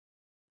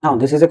Now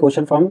this is a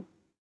question from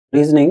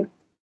reasoning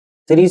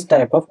series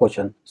type of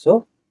question.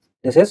 So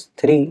this is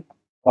 3,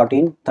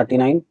 14,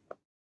 39,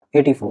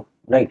 84,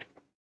 right,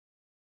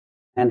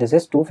 and this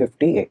is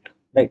 258,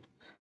 right.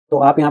 तो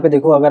आप यहाँ पे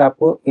देखो, अगर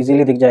आपको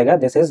इजीली दिख जाएगा,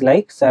 this is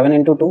like 7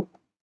 into 2,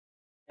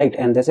 right,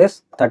 and this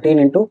is 13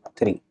 into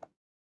 3,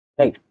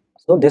 right.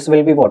 So this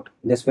will be what?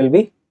 This will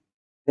be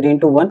 3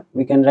 into 1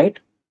 we can write,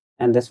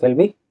 and this will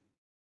be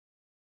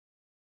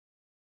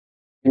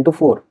into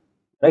 4,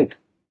 right.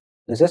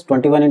 This is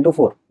 21 into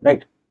 4,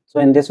 right. So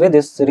in this way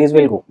this series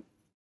will go.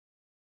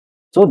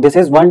 So this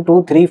is 1,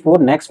 2, 3, 4,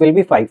 next will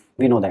be 5,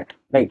 we know that,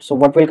 right. So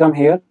what will come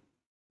here?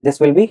 This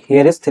will be,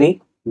 here is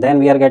 3, then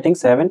we are getting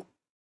 7,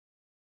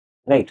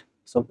 right.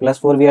 So plus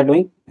 4 we are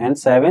doing, and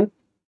 7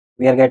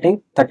 we are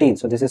getting 13.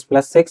 So this is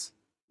plus 6,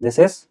 this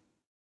is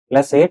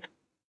plus 8,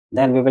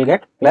 then we will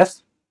get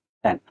plus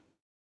 10,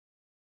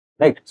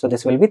 right. So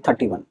this will be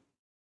 31,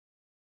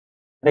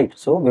 right.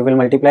 So we will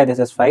multiply, this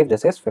is 5,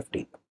 this is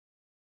 15,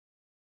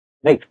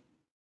 right.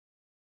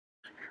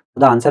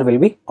 The answer will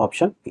be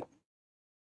option B.